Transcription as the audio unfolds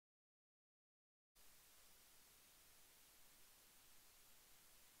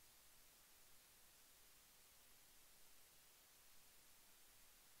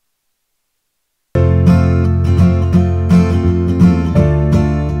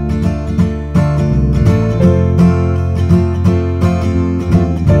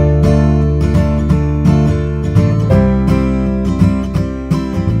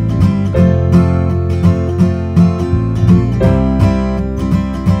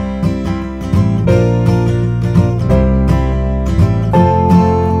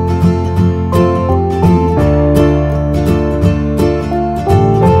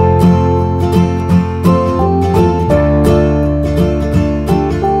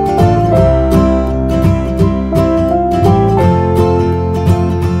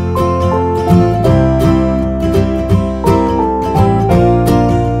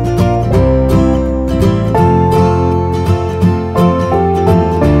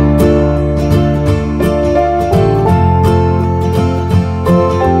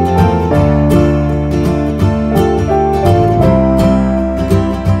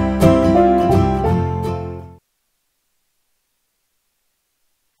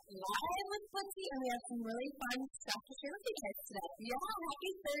live with Blitsy, and we have some really fun stuff to share with you guys today. Yeah,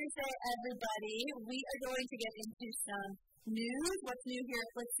 happy Thursday, everybody. We are going to get into some news. What's new here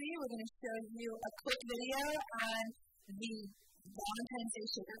at Blitsy? We're going to show you a quick video on the Valentine's Day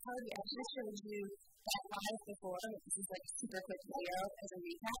shaker card. We actually showed you that live before. This is like a super quick video as a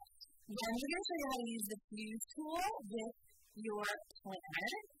recap. Then we're going to show you how to use the fuse tool with your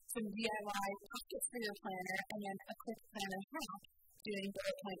planner, some DIY pockets for your planner, and then a quick planner hack doing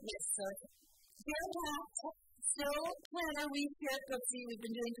bullet point lists. So here we have still planner week here at Blitsy. We've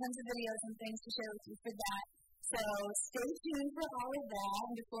been doing tons of videos and things to share with you for that. So stay tuned for all of that.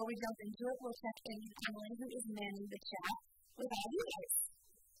 And before we jump into it, we'll check in with Emily, who is manning the chat with all of you guys.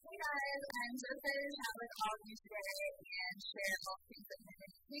 Hey guys, I'm so excited to chat with all of you today and share all the things that I'm going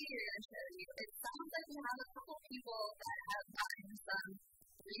to show you. It sounds like we have a couple people that have gotten some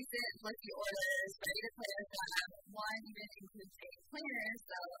recent Blitsy orders ready to play with them. One even includes a planner,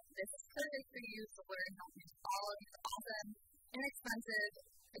 so this is perfect for you to learn how to use all of these awesome, inexpensive,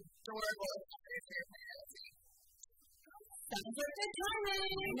 adorable accessories for your planner. Sounds like good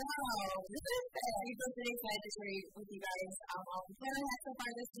timing. I know. This is I'm so excited to share with you guys all the planner hacks so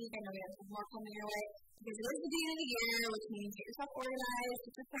far this week. I know we have some more coming your way because it is the beginning of the year, which means get yourself organized,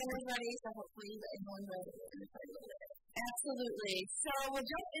 get your planners ready, so hopefully everyone's ready to get started with it. Absolutely. So we'll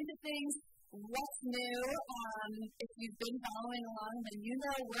jump into things. What's new? If you've been following along, then you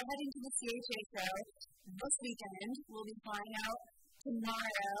know we're heading to the CHA show this weekend. We'll be flying out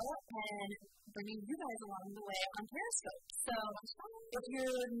tomorrow and bringing you guys along the way on Periscope. So if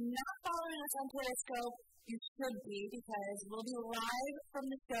you're not following us on Periscope, you should be, because we'll be live from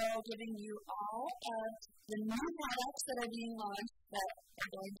the show giving you all of the new products that are being launched that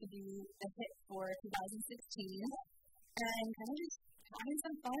are going to be a hit for 2016. And kind of just having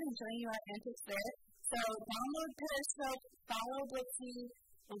some fun and showing you our antics there. So download Periscope, follow Blitsy,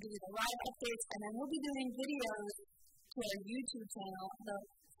 we'll give you the live updates, and then we'll be doing videos to our YouTube channel, the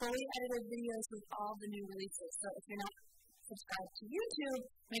fully edited videos with all the new releases. So if you're not subscribed to YouTube,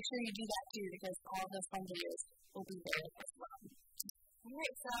 make sure you do that too, because all those fun videos will be there as well.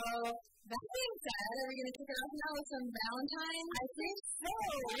 Alright, so that being said, are we going to kick it off now with some Valentine? I think so.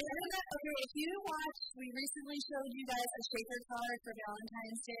 Okay, if you watched, we recently showed you guys a shaker card for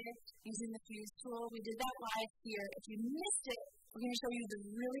Valentine's Day using the fuse tool. We did that live here. If you missed it, we're going to show you the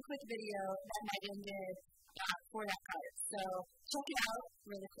really quick video that Megan did for that card. So check it out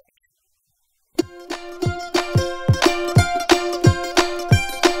really quick.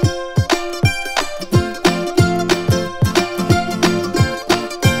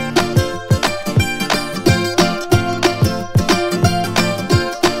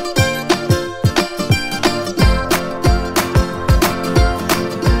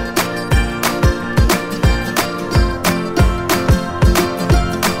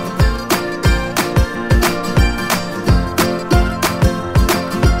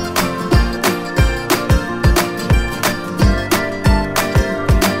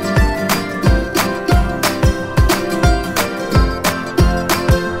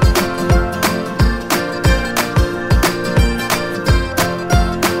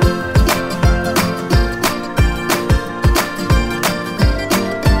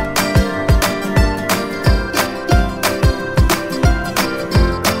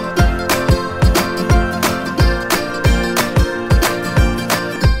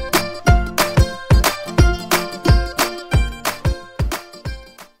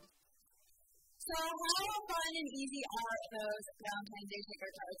 Valentine's Day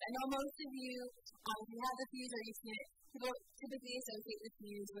shaker cards. I know most of you, if you have the fuse or you see it, people typically associate the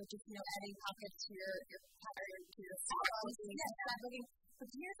fuse with just, adding pockets to your pattern, to your scrapbooking. But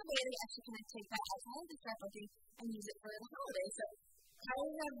here's a way to actually kind of take that outside of the scrapbooking and use it for the holidays. So I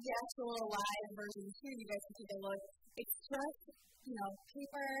have the actual live version here. You guys can take a look. It's just,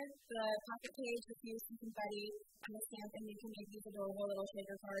 paper, the pocket page with fuse and confetti, and the stamp, and you can make these adorable little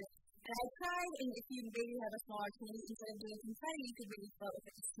shaker cards. And I tried, and if you maybe have a smaller candy, instead of doing confetti, you could maybe fill it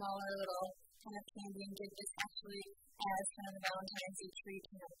with a smaller little kind of candy and give this actually as kind of a Valentine's Day treat,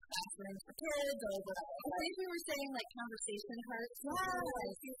 classrooms for kids or whatever. I think we were saying like conversation hearts.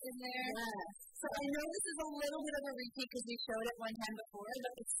 In there. Yeah. So I know this is a little bit of a repeat because we showed it one time before,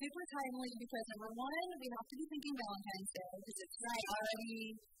 but it's super timely because number one, we have to be thinking Valentine's Day because it's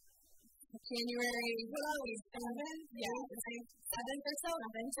already January, what are we, 7th? Yeah, 7th or so.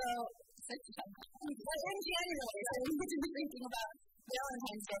 So, 6th or 7th. But in January, so we need to be thinking about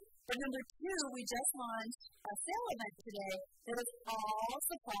Valentine's Day. But number two, we just launched a sale event today that is all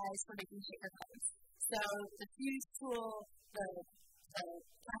supplies for making shaker cards. So, the fuse tool, the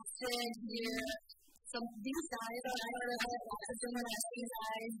plastic here, So these guys are these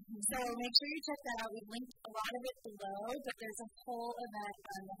guys. So make sure you check that out. We've linked a lot of it below, but there's a whole event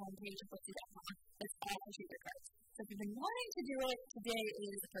on the homepage of Blitsy.com that's all for shaper cards. So if you've been wanting to do it, today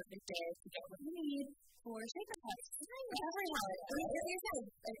is the perfect day to get what you need for shaper cards. Every holiday.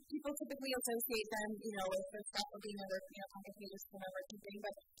 People typically associate them, with the scrapbooking or pocket pages, whatever keeping,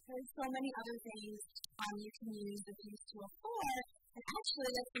 but there's so many other things you can use the fuse tool for. And actually,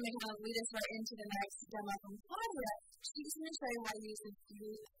 that's going to lead us right into the next demo from Claudia. She's going to show you how to use the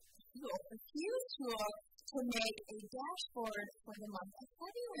fuse tool to make a dashboard for the month of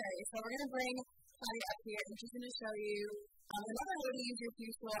February. So we're going to bring Claudia up here, and she's going to show you another way to use your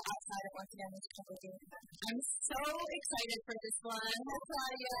fuse tool outside of, once again, this scrapbooking event. I'm so excited for this one. Hi,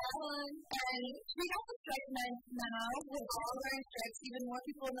 Claudia. And we got the stripe memo. We're all wearing stripes. Even more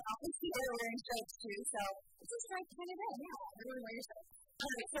people in the office here are wearing stripes, too. So it's a stripe kind of day. Yeah, everyone wear your stripes. All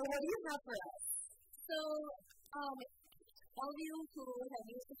right, so what do you have for us? So, all of you who have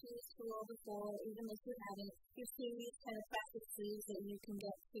used the fuse tool before, even if you haven't, you've seen these kind of plastic sleeves that you can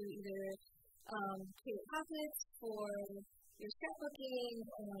get to either create pockets for your scrapbooking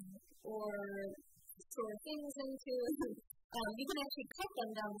or store things into. You can actually cut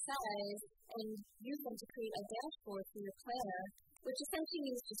them down to size and use them to create a dashboard for your planner, which essentially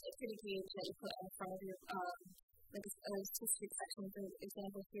means just a pretty page that you put in front of your, like a specific section, for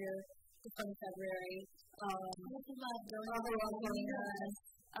example, here, the front of February.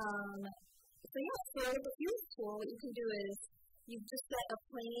 So the fuse tool, what you can do is you just set a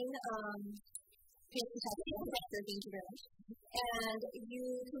plain paste protector, thank you very much, and you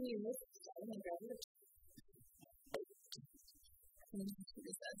can use,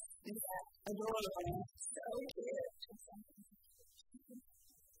 adorable, so cute.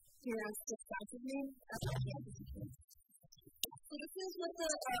 Here, just with me. So this is what the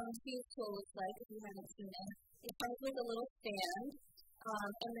fuse tool looks like, if you haven't seen it. It comes with a little stand,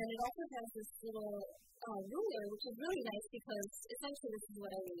 and then it also has this little ruler, which is really nice because essentially this is what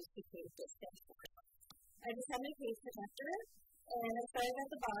I use to create this dashboard. I just have my paste protector, and I started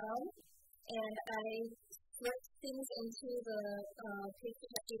at the bottom, and I slipped things into the paste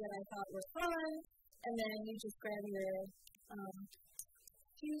protector that I thought was fun, and then you just grab your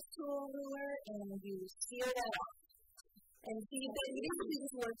fuse tool ruler and you seal that off. And see, you usually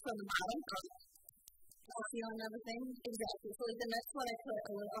just work from the bottom up. Seal another thing? Exactly. So like the next one, I put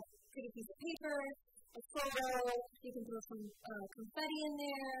a pretty piece of paper, a photo, you can throw some confetti in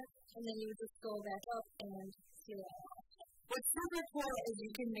there, and then you just go back up and seal it off. What's super cool is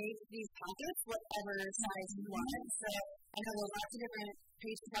you can make these pockets whatever size you want. So I know there are lots of different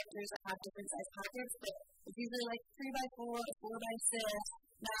page protectors that have different size pockets, but it's usually like 3x4, 4x6.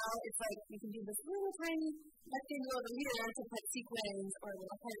 Now it's like you can do this little tiny rectangle over here to put sequins or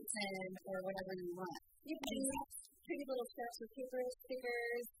little hearts in or whatever you want. You can use pretty little scraps of paper,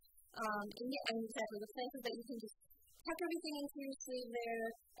 stickers, and exactly what's nice is that you can just tuck everything into your sleeve there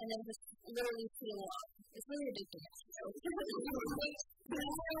and then just literally seal it off. It's really ridiculous. It's like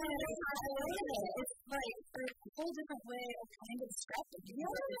a whole different way of kind of scrapbooking.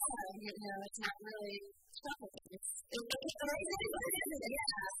 It's not really scrapbooking. It's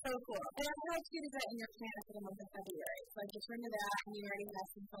so cool. And I how cute is that in your planner for the month of February? So I just turn to that and you already have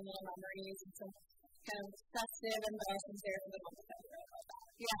some fun little memories and some kind of festive embellishments there for the month of February.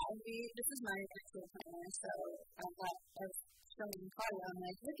 Yeah, this is my actual planner, so I've showing Claudia, I'm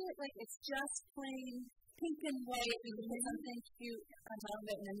like, look at it, like it's just plain pink and white, and you put something cute on top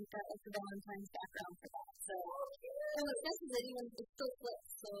of it, and then you've got like the Valentine's background for that. So, and what's nice is that it still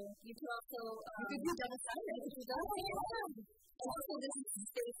flips, so you can also do double-sided if you don't. And also, this is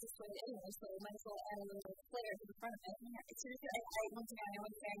space this way anyway, so you might as well add a little flair to the front of it. It's seriously, once again, I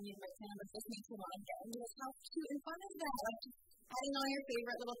always say I need my canvas, this makes me want to get into it. How cute and fun is that? Like, adding all your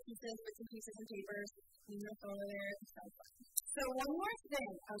favorite little pieces, bits and pieces and papers, and your photo there, it's so fun. So one more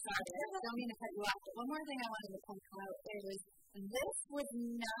thing, sorry, I don't mean to cut you off, but one more thing I wanted to point out is this was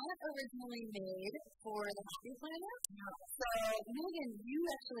not originally made for the hobby planner. No. So, Megan, you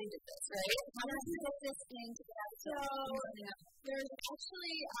actually did this, right? How did you get this into the episode? So, there's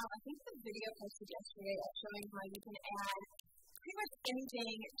actually, I think the video posted yesterday of showing how you can add pretty much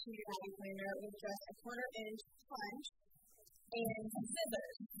anything to your hobby planner with just a 1/4-inch punch and some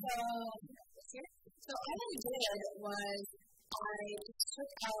scissors. So all I did was I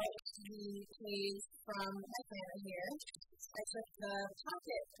took out the page from my planner here. I took the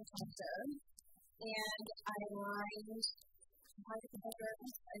pocket protector and I lined the pocket protector.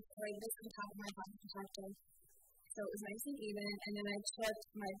 I laid this on top of my pocket protector so it was nice and even. And then I took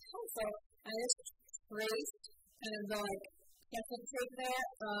my pencil and I just traced kind of the like second take there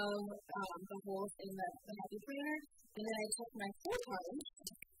of the holes in the happy planner, and then I took my 4-punch,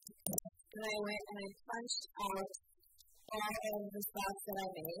 and I went and I punched out all of the spots that I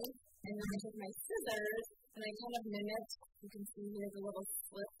made, and then I took my scissors, and I kind of mimicked, you can see here the little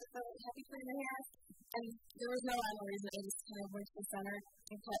slit that the happy planner has, and there was no rhyme or reason, I just kind of went to the center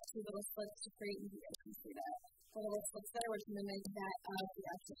and cut 2 little slits to create, you guys can see that, the little slits there, which mimic that of the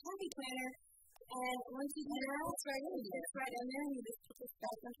actual happy planner. And once you do that, it's right in there. It's right in there, and you just put this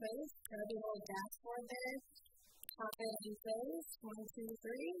back in place. There'll be a little dashboard there. Pop it in place. 1, 2,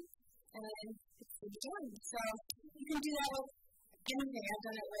 3. And then it's done. So you can do that with anything. I've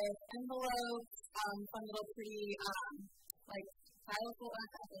done it with envelopes, fun little pretty, like, colorful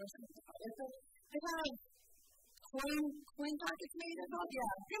or something. I have coin pockets made of them. Yeah,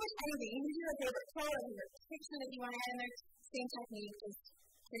 pretty much anything. You can do your favorite color, your picture that you want to add in there. Same technique, just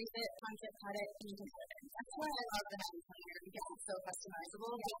trace it, punch it, cut it, and you can cut it. That's why I love the happy planner, because it's so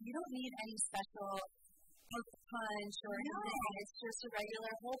customizable. You don't need any special punch or anything. It's just a regular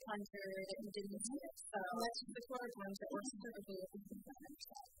hole puncher that you didn't use. So that's just the color punch that works perfectly with the designer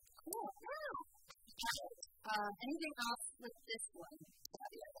stuff. Cool. Wow. Anything else with this one?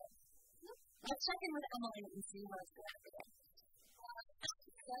 Let's check in with Emily and see what's going on today.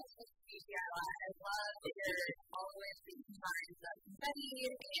 That's a huge I love that you're always thinking behind the confetti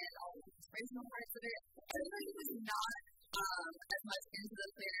and all the inspirational parts of it. Everybody who's not as much into the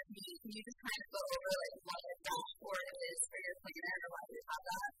planner as me, can you just kind of go over like what a dashboard is for your planner or why you have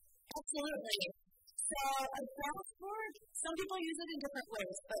that? Absolutely. So a dashboard, some people use it in different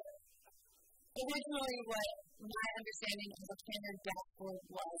ways, but originally what my understanding of a planner dashboard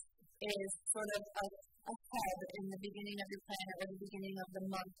was is sort of a head in the beginning of your planner or the beginning of the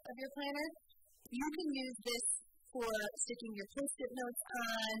month of your planner. You can use this for sticking your post-it notes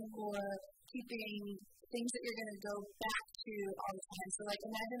on or keeping things that you're going to go back to all the time. So like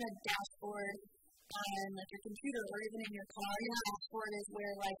imagine a dashboard on like your computer or even in your car. Your dashboard is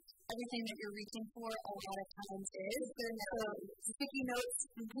where like everything that you're reaching for a lot of times is. So sticky notes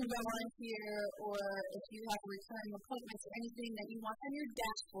you can go on here, or if you have recurring appointments or anything that you want on your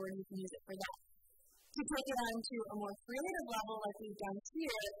dashboard, you can use it for that. To take it on to a more creative level like we've done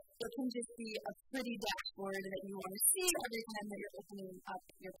here, it can just be a pretty dashboard that you want to see every time that you're opening up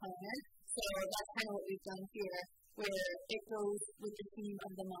your planner. So that's kind of what we've done here, where it goes with the theme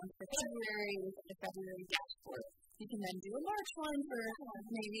of the month for February, with the February dashboard. You can then do a March one for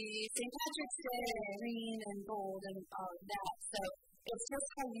maybe St. Patrick's Day, green and gold and all of that. So it's just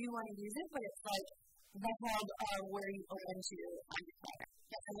how you want to use it, but it's like the hub of where you open to on your planner.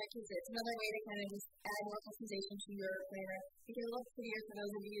 Yes, and like you said, it's another way to kind of just add more customization to your planner. Make it a little prettier for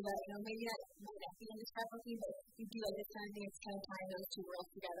those of you that, you know, maybe that might not be into scrapbooking, but you do like this kind of thing. It's kind of tying those two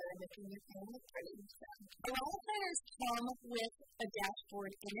worlds together and making your planner look pretty. So a lot of planners come with a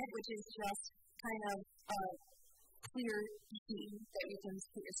dashboard in it, which is just kind of a clear sheet that you can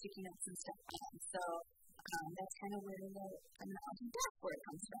put your sticky notes and stuff on. So that's kind of where the terminology dashboard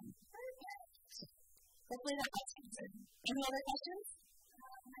comes from. Perfect. Hopefully that helps answer. Any other questions?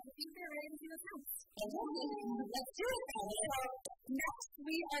 I think they're ready to do accounts. Let's do it. So next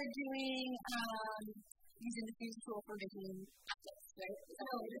we are doing using the Fuse tool for making pockets, right? So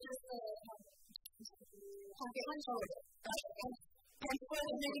it's just a pocket punch forward. And for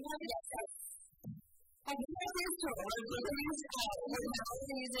the making pockets, and the Fuse tool, we're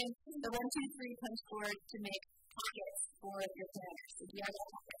using the 1, 2, 3 punch cord to make pockets for your planner. So you have that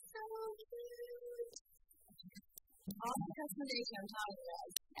pocket. So cute. All the customization I'm talking about.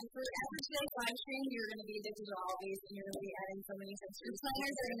 And for today's live stream, you're going to be addicted to all these, and you're going to be adding so many things. Your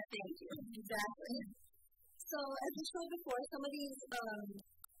planners are going to thank you. Exactly. So, as we showed before, some of these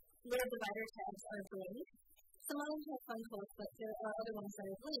little divider tabs are blank. Some of them have fun quotes, but there are other ones that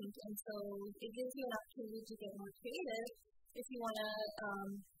are blank. And so, it gives you an opportunity to get more creative if you want to,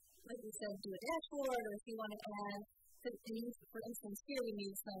 like we said, do a dashboard, or if you want to add, for instance, here we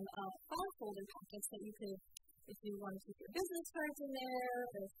need some file folder pockets that you could, if you want to keep your business cards in there,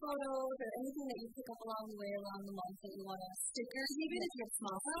 or photos, or anything that you pick up along the way, along the month that you want to, stickers even if you have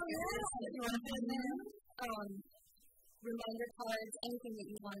small files that you want to put in there, reminder cards, anything that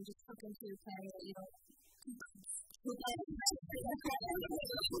you want to just hook into your planner that you don't. That's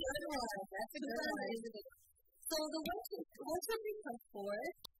a good one. So the once we come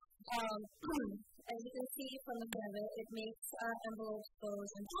forward, as you can see from the front of it, it makes envelopes,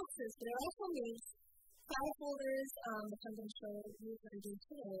 bows, and boxes, but it also makes file folders, which I'm going to show you what I do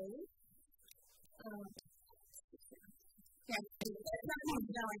today. Yeah, it's not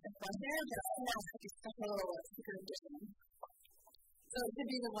now like the front there, but now it's like a special sticker edition. So it could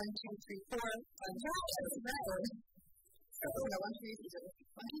be the 1, 2, 3, 4 on top. 1, 2, 3,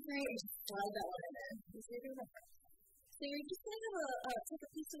 and just slide that one in there. So you're just going to take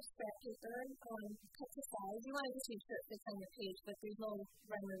a piece of scrap paper, cut to size. You want to just make sure it fits on your page, but there's no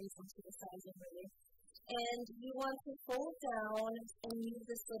rhyme or reason to the sizing really. And you want to fold down and use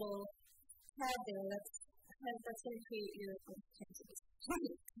this little pad there. That's going to create your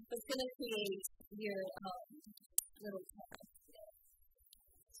that's going to create your little pad.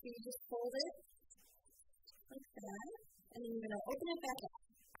 So you just fold it like that, and then you're going to open it back up.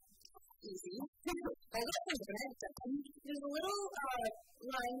 Easy. There's a little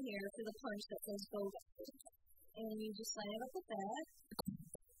line here for the punch that says go back. And you just line it up with that.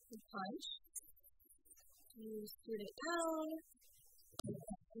 You punch. You scoot it down.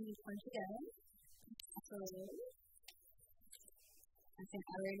 And you punch again. So, I can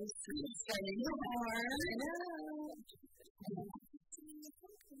already see it starting to warm. I know.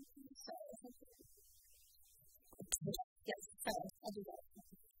 Yes, so I'll do that.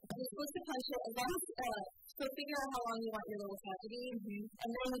 You're supposed to punch it around, so figure out how long you want your little pad to be, and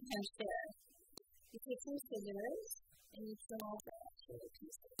then you punch there. You take some scissors, and you trim off the extra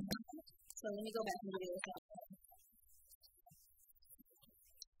pieces. So let me go back and do this out.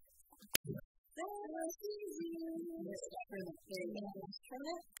 That was easy. Trim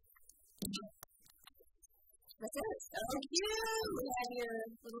it. That's it. Thank you. You have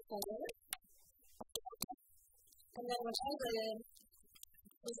your little folder. And then what I did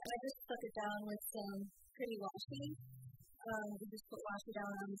is I just stuck it down with some pretty washi. You just put washi down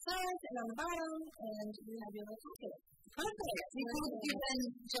on the sides and on the bottom, and you have your little pocket. Perfect. You could even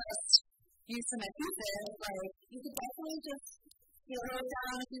just use some adhesive. Like, you could definitely just throw it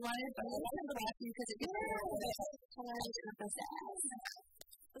down if you wanted, but I like the washi because it gives it a little bit of pizzazz.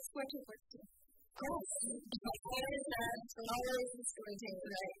 The Scor-Tape works too. Yes. So always the Scor-Tape,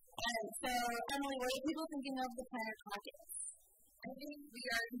 right? So, Emily, what are people thinking of the planner pockets? I think we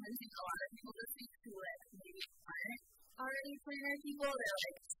are convincing a lot of people to speak to it. Maybe aren't already planner people. They're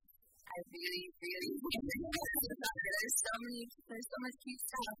like, I really there's so much cute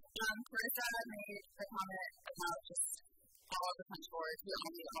stuff. Carissa made a comment about just all of the punch boards. We all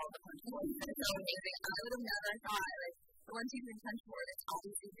need all of the punch boards. It's so amazing. I would have never thought, like, the 1, 2, 3 punch board is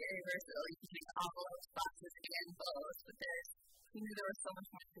obviously very versatile. You can make envelopes, boxes, and bows, but we knew there was so much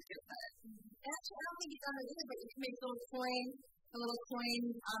more to do with it. Actually, I don't think you've done it either, but you can make a little coin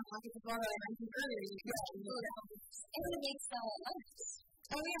pockets as well that I mentioned earlier. You can and it makes letters.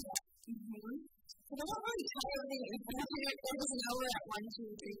 Oh, yeah. So don't really tie everything. You have to do it over and over at 1,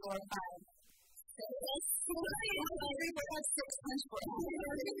 2, 3, 4, 5. That's 6 punch boards.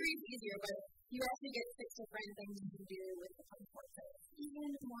 It's easier, but you actually get 6 different things you can do with the punch board. So it's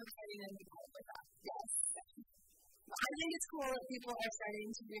even more exciting than you thought with that. Yes. I think it's cool that people are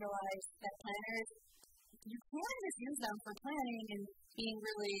starting to realize that planners, you can just use them for planning and being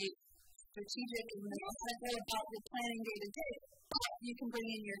really strategic and about your planning day to day. But you can bring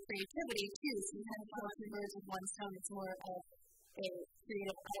in your creativity too, so you kind of kill 2 birds with one stone. It's more of a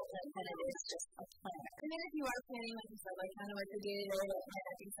creative outlet than it is just a planner. And then if you are planning, like you said, like kind of like the day or like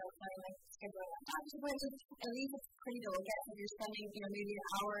I think so, planning like scheduling on top of at least it's pretty to look at if you're spending, maybe an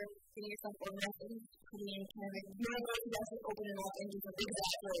hour getting yourself organized and putting in kind of like you just open it up and do something.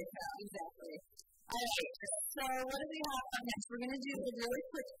 Exactly. All right, so what do we have up next? We're going to do a really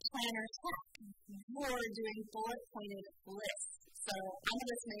quick planner check. We're doing bullet-pointed lists. So I'm a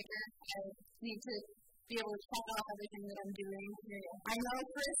list maker. I need to be able to check off everything that I'm doing. I know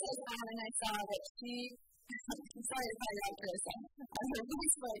Chris is on, and I saw that I'm sorry to find out, Chris.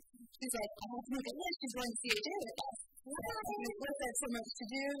 She's like, I have to make a list. She's going to CHA with us. Chris had so much to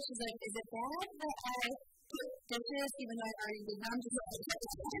do. She's like, is it bad that I put dishes even though I already did them?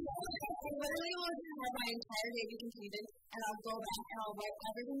 I literally will have my entire day be completed, and I'll go back and I'll write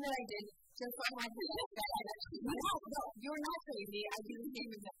everything that I did just so I have to check that I actually did. No, you're not crazy. I do the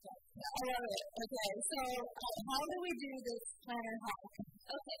same exact thing. I love it. Okay, so how do we do this planner hack?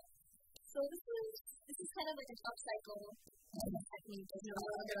 Okay, so this is kind of like an upcycle technique.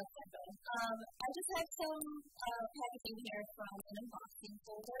 I just have some packaging here from an unboxing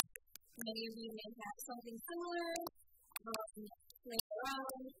folder. Many of you may have something similar. Later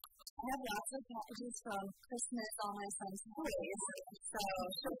on, I have lots of packages from Christmas, all my son's toys. So,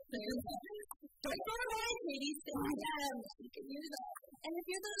 don't go away, ladies. You can use that. And if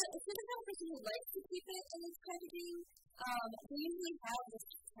you're the kind of person who likes to keep it in this packaging, we usually have this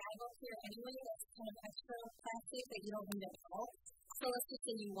tag up here anyway that's kind of extra plastic that you don't need at all. So let's just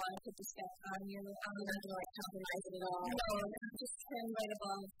say you want to put this back on your, like compromise it at all. No, just trim right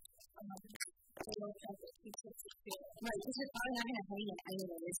above Right, because you're probably not going to hang it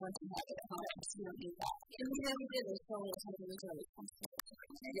anyways once you have it at home, so you don't need that. And we never did this for a little time, it was really comfortable.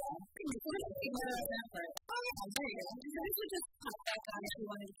 Yeah. Effort. Oh, yeah, there you go. You could just pop back on if you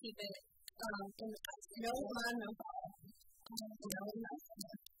wanted to keep it in the plastic. No on, no fall.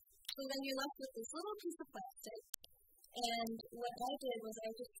 So then you're left with this little piece of plastic, and what I did was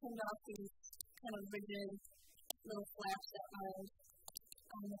I just trimmed off these kind of rigid little flaps that are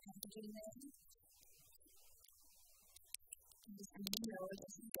on the packaging there. Just know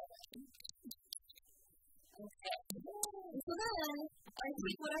this is going. Okay. So then, I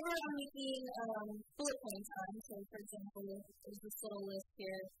take whatever I'm making bullet points on. So, for example, there's this little list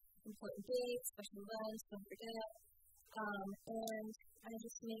here: important dates, special events, don't forget. And I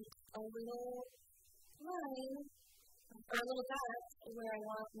just make a little line, or a little dot, where I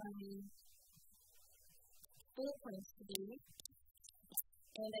want my bullet points to be.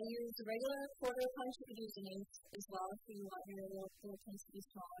 And I use the regular quarter punch. You could use an eighth as well if you want your little bullet points to be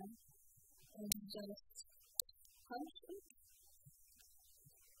smaller. And just punch it.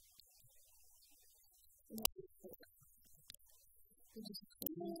 I'm just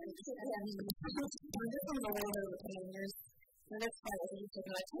going to roll over the fingers. So that's why I just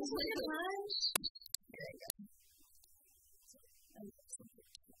take like this little punch. There you go.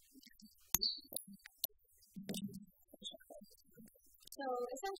 So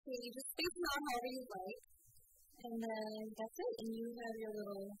essentially, you just space them out however you like, and then that's it. And you have your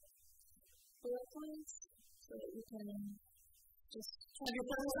little bullet points so that you can just have your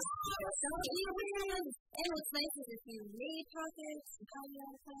bullet points. And what's nice is if you made pockets, you have it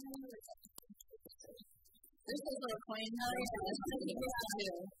all the time. There's those little coin nuts that you can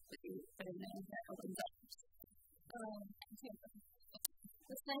do. Put it in that opens up.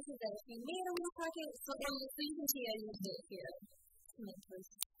 What's nice is that if you made a little pocket, so you can see I used it here. Little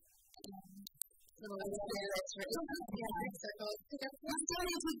that's right. Yeah, circles. I'm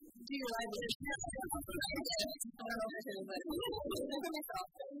starting to do your library. I don't know if it is, but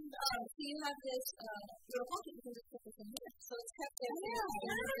so you have this little pocket, you can just put this in here. So it's kept there.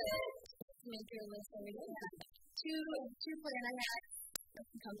 To make your list everything. Two planner hacks that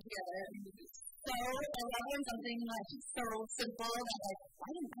can come together. So I love when something like so simple that like, why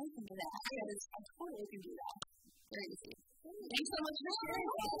didn't I think of that? Because I totally can do that. Very easy. Thanks so much for sharing.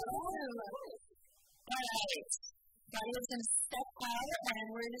 All right. Darice is going to step out, and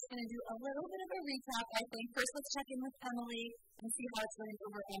we're just going to do a little bit of a recap, I think. First, let's check in with Emily and see how it's going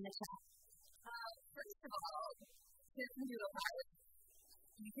over in the chat. First of all, kids can do a lot.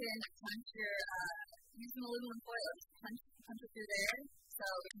 You can punch your, use an aluminum foil, punch it through there, so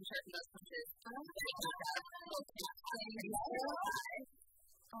you can sharpen those punches.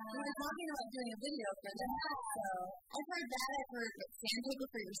 We were talking about doing a video for that, so I've heard that. I've heard sandpaper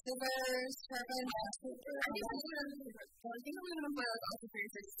for your scissors, sharpen, I think aluminum foil is also for your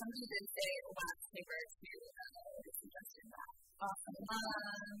scissors. Somebody did say wax paper too. Suggested that. Awesome.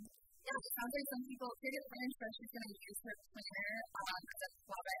 Yeah, it sounds like some people, Pigment French Fresh is going to use her planner as a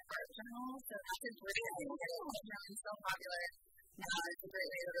Fallback art journal, so that's a great idea. It's so popular. It's a great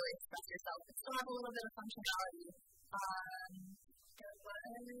way to really express yourself. It still have a little bit of functionality.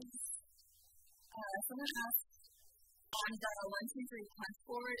 Someone asked on the 1, 2, 3 punch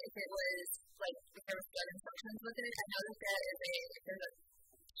board if it was like if there was good instructions with it. I noticed that there's a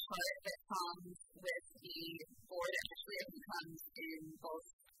chart that comes with the board. Actually, it comes in both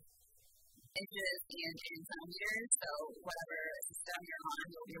inches and in centimeters. So whatever system you're on,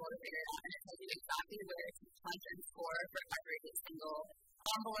 you'll be able to figure it out, and it tells you exactly where to punch and score for every single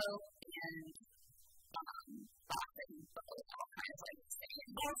envelope and box and all kinds of like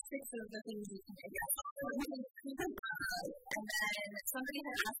things. All 6 of the things you can make. And then somebody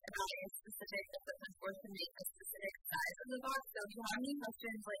had asked about a specific equipment board to make a specific size of the box. So if you have any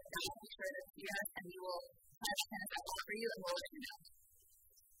questions like that, make sure to see us and we will try to kind of that for you and we'll let you know.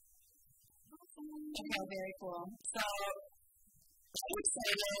 Okay, very cool. So I'm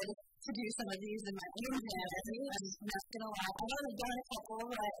excited to do some of these in my own head. I'm not going to lie. I've already done a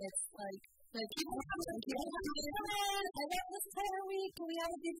couple, but it's like people come in. I got this planner week. Can we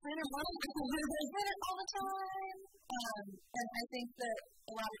have a big planner month? I get it all the time. And I think that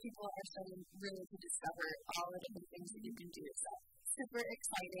a lot of people are starting really to discover all the different things that you can do. So super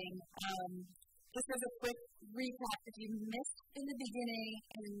exciting. Just as a quick recap, if you missed in the beginning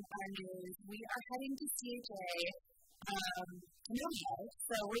in our news, we are heading to CHA tomorrow.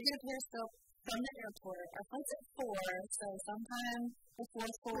 So we're going to periscope from the airport. Our flight's at 4, so sometime before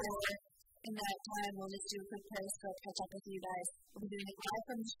 4 in that time, we'll just do a quick periscope, catch up with you guys. We'll be doing it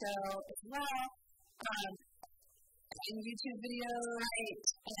live from the show as well. and YouTube video, right?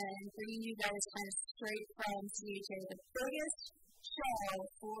 And bringing you guys kind of straight from CHA, the biggest show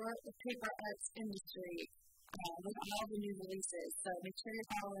for the paper arts industry with all the new releases. So make sure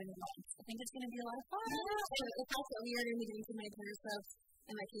you're following along. I think it's going to be a lot of fun. The fact that we are going to be doing so many periscopes,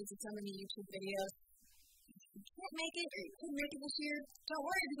 in my case, with so many YouTube videos. If you can't make it, or you couldn't make it this year, don't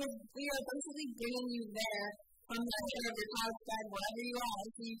worry, because we are basically bringing you there from the center of your cloud side, wherever you are,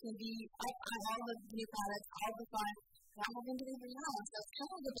 so you can be up on all the new products, all the fun, not having to leave your house. That's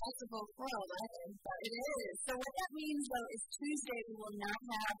kind of the best of both worlds, I think, but it is. So what that means, though, is Tuesday we will not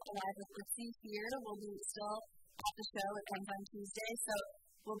have a live with Blitsy here. We'll be still at the show. It comes on Tuesday, so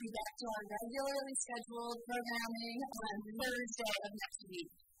we'll be back to our regularly scheduled programming on Thursday of next week.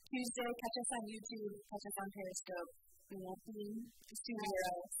 Tuesday, catch us on YouTube, catch us on Periscope. We won't be in the studio,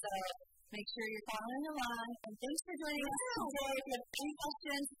 so make sure you're following along. And thanks for joining us today. If you have any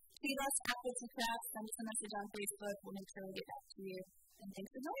questions, tweet us at Multicraft, send us a message on Facebook. We'll make sure we get back to you. And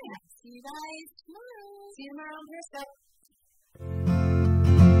thanks for joining us. See you guys tomorrow. See you tomorrow on Periscope.